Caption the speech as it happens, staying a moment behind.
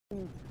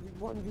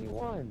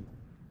1v1.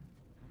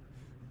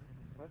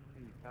 What are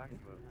you talking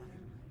about?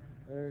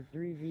 Or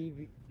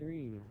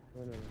 3v3.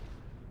 Whatever.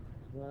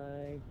 It's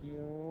like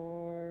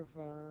your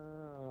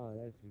oh,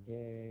 that's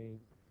gay.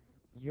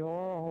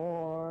 Your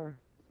whore.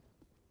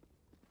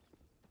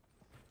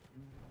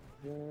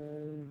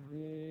 Does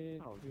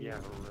it Oh, yeah,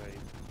 right.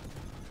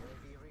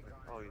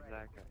 Oh, he's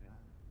that guy.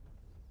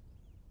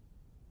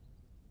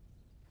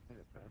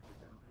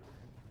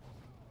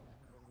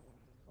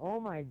 Oh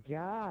my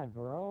god,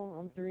 bro.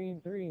 I'm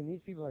 3-3 and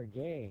these people are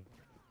gay.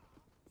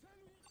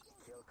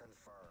 Kill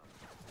confirmed.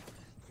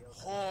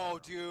 Oh,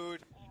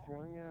 dude.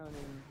 Strung out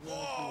and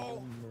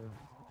Oh!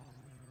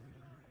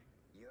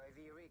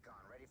 UAV recon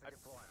ready for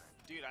deployment.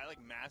 Dude, I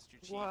like master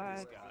chief What?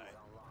 this guy.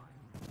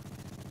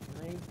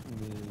 Nice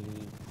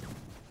me.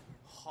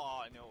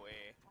 Oh, no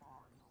way.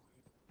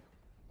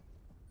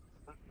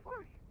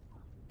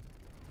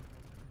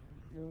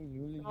 No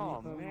eulogy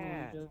Oh, from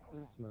man. me, just a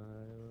smile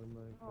on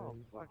my Oh,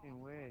 face. fucking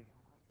way.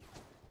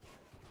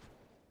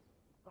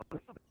 Oh,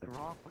 there's something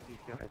wrong with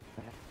these guys,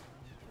 man.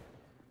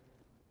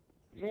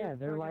 Yeah,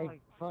 they're like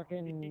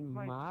fucking hit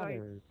my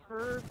modders. sight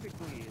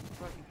perfectly. It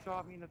fucking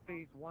shot me in the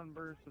face, one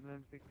burst and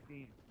then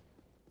 16.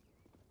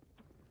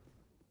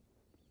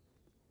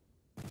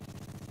 I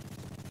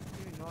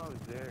didn't even know I was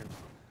there.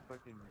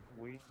 Fucking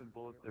wasting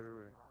bullets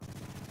everywhere.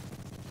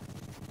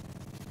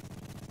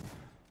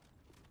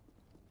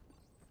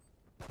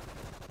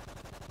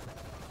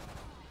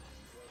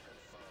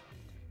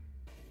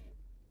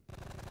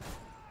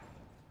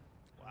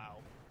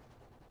 Wow.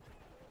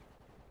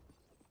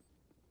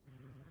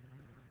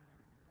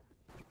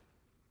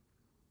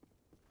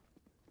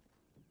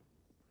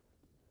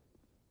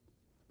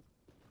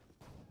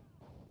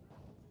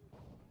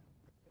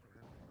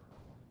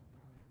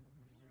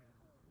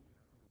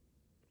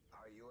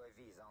 Our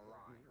UAV's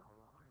online.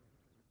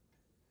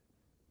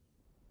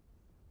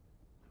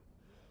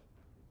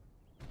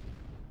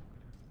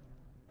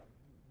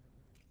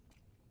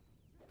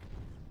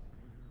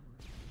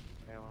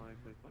 Okay, well, let me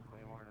play some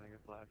Claymore and I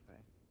get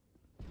flashbang.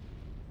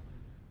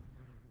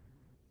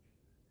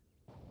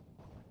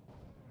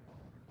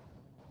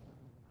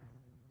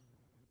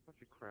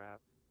 Bunch of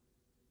crap.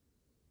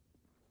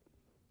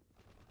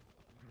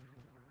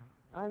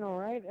 I know,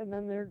 right? And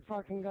then their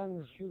fucking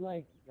guns shoot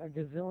like a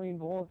gazillion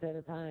bullets at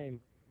a time.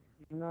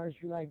 And ours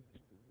shoot like,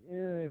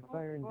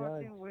 firing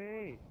fucking duds.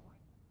 way!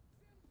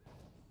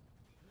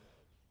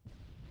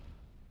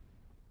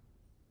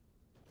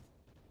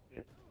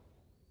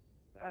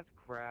 That's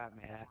crap,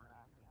 man.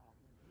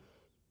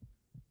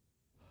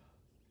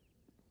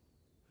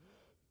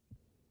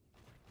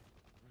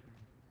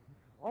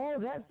 Oh,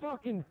 that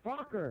fucking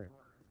fucker!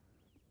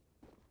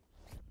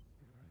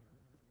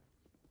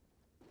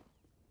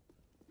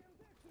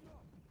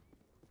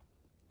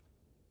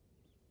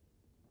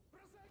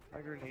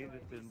 My grenade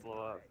just didn't blow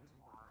up.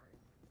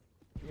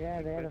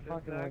 Yeah, they had a But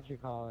fucking, this what you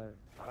call it.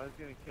 I was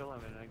gonna kill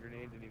him and my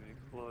grenade didn't even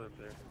explode up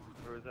there.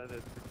 Or was that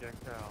a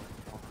projectile?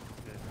 Oh,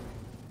 shit.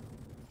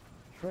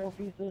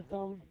 Trophy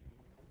system.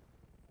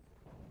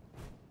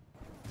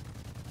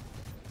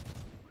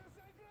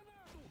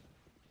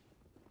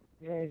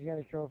 Yeah, he's got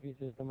a trophy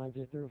system. I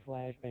just threw a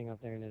flashbang up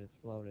there and it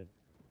exploded.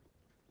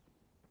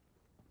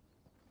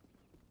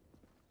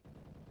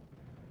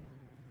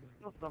 There's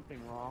still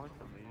something wrong with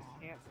them.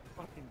 You can't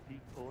fucking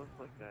beat bullets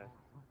like that.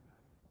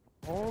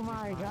 Oh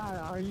my god,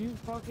 are you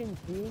fucking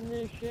seeing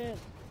this shit?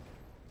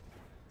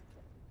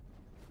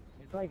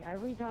 It's like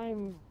every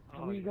time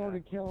we go to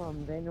kill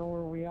them, they know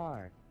where we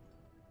are.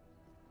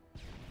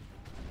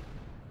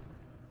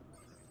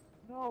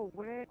 No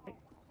way!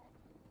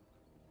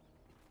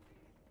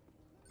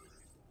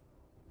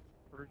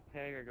 First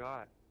tag I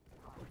got.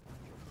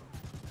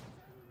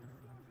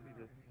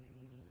 Jesus.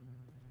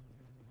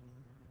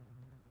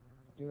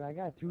 Dude, I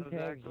got 2 That was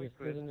tags actually just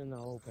sitting in the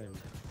open.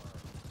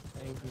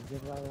 Thank you.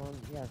 Did I one?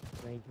 Yes,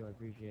 thank you. I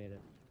appreciate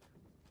it.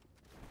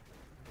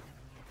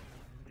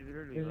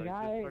 There's a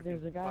guy.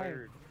 There's a guy.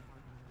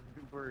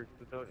 2 bursts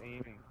without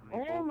aiming.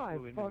 Oh my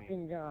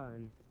fucking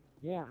god!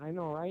 Yeah, I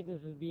know, right?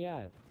 This is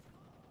BS.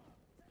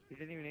 He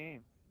didn't even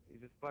aim. He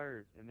just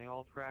fired, and they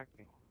all tracked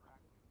me.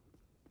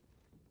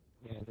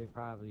 Yeah, they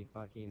probably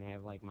fucking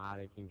have like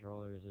modded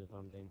controllers or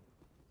something.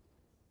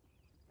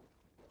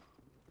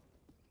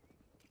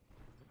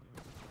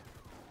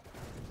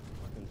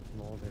 Fucking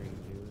smoldering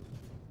Jews.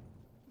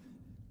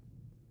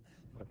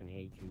 Fucking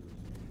hate Jews.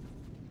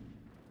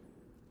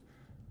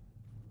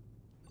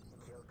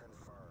 Kill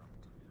confirmed.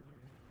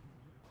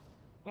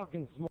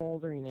 Fucking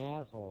smoldering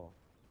asshole.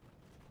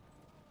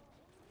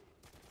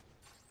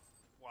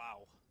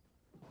 Wow.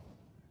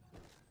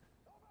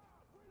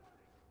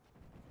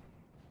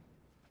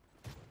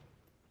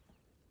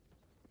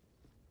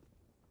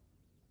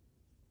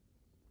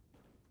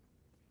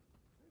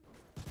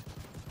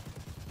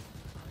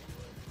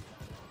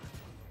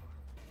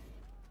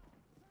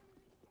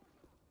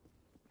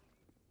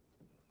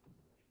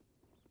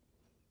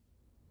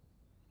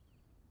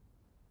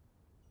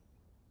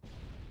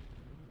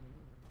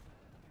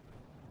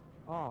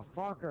 Oh,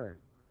 fucker.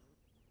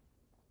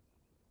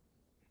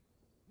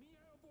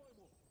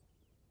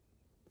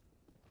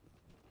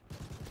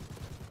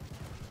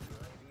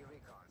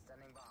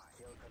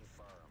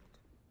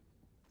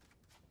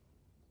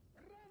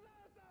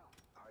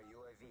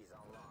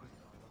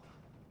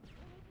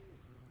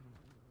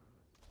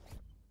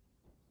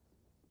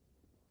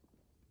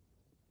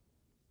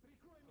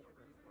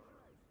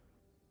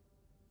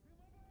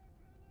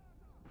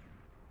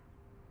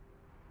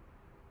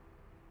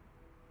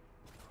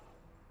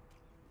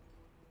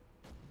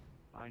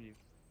 Behind you.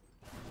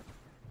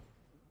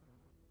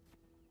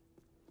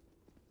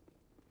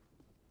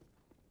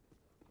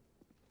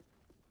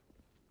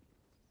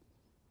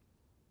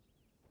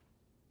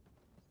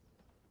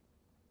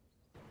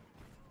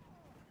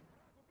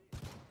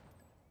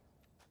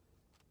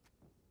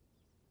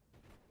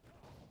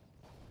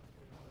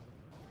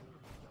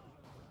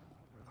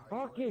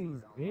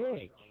 Fucking bitch.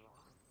 Ready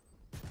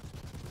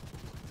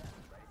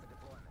for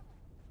deployment.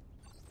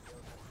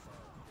 Kill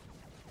confirmed.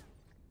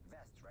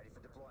 Vest ready for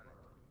deployment.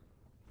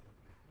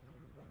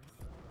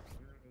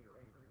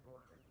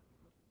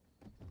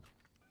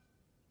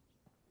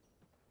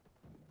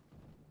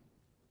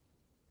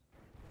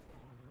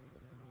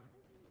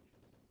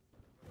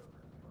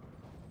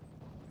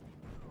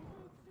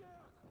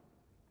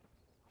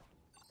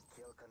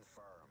 Kill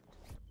confirmed.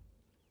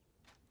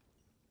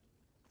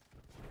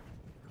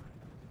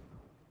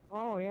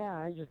 Oh yeah,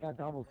 I just got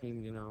double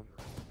teamed, you know.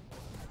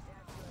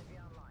 Advanced UAV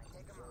online.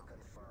 Take 'em out.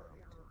 Confirmed.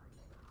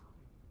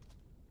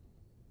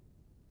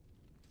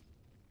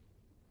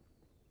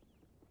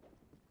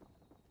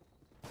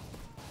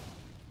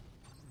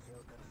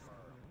 Kill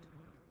confirmed.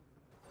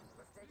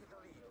 Let's take the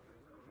lead.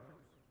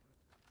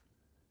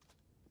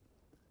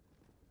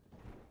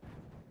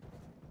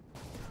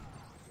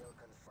 Kill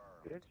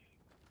confirmed. Bitch.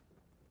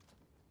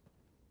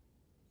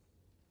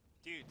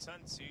 Dude,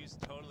 Sun Tzu's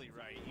totally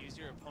right. Use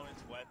your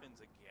opponent's weapons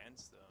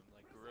against them,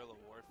 like guerrilla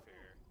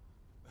warfare.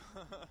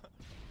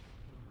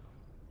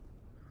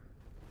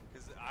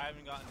 Because I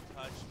haven't gotten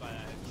touched by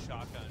that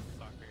shotgun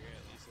fucker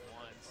at least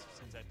once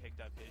since I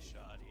picked up his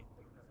shoddy.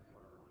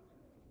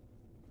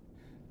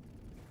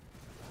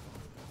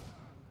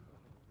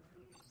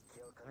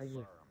 Kill I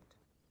just-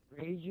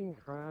 confirmed.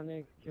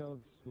 Raginkronic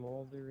killed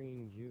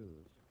smoldering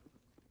Jews.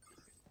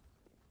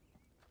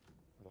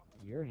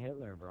 You're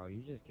Hitler, bro.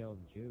 You just killed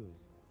Jews.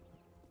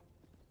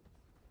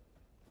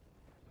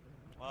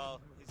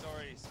 Well, he's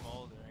already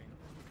smoldering.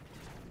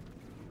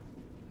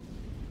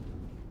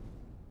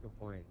 Good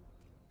point.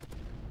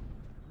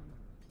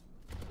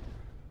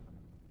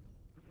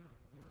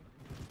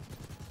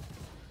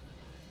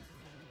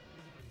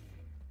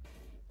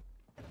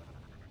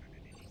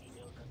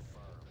 Kill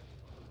confirmed.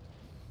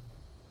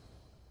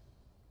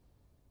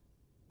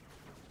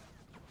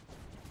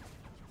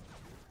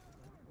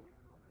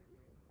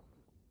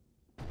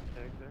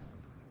 Tag there.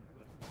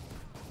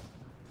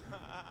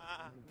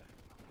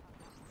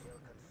 Kill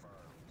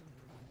confirmed.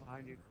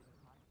 Behind you.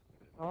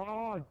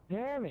 Oh,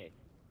 damn it!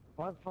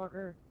 Butt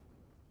fucker.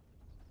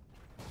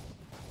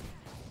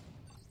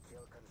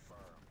 Kill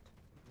confirmed.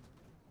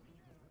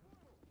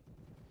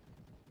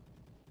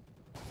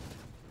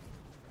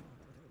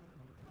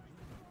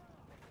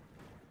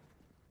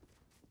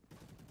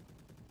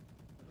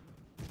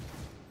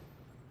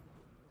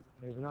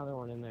 There's another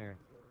one in there.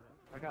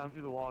 I got him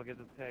through the wall. Get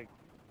the tag.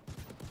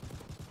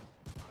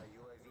 Our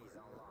UAVs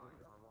online.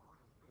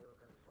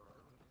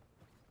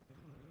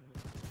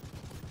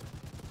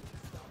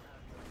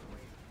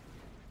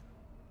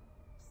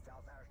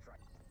 Stealth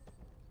airstrike.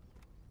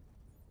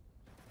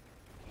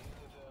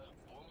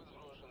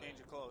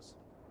 Danger close.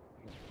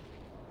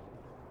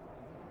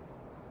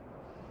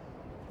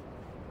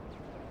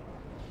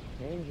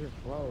 Danger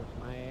close,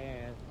 my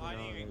ass. You I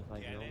know, didn't even there's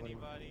like get nobody.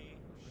 anybody.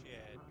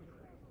 Shit.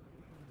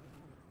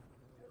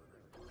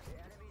 The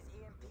enemy's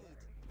EMP'd.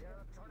 Their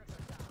electronics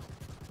are down.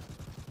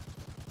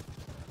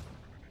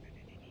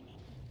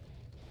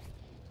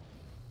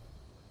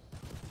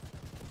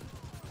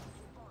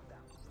 Keep on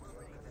them.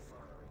 Ready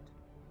confirmed.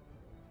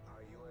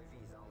 Our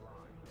UAVs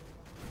online.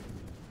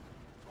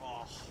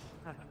 Oh.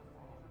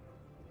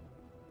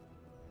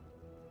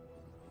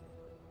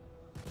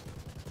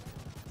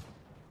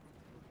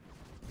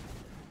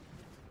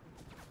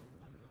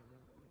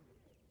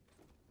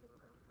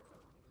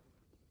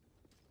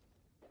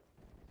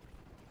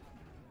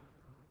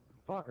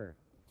 Fucker.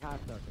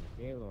 Cocksucker.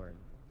 Gaylord.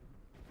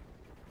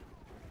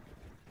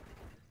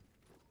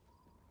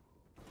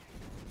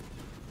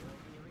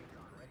 UAV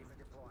recon ready for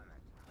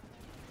deployment.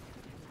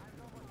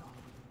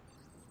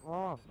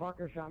 Oh,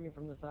 fucker shot me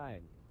from the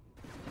side.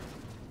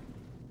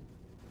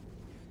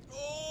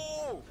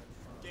 Oh!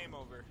 Game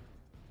over.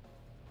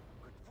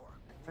 Good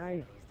work.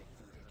 Nice.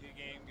 He's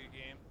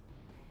defeated.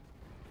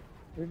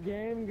 Good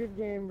game, good game. Good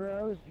game,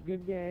 bros.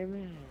 Good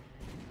game.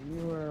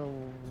 You were a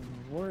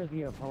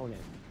worthy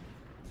opponent.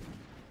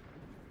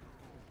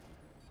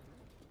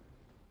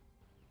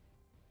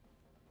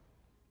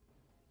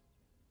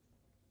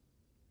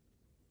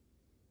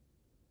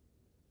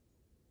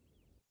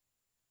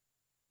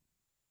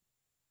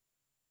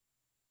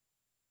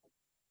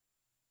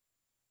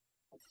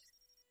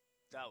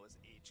 That was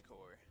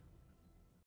H-core.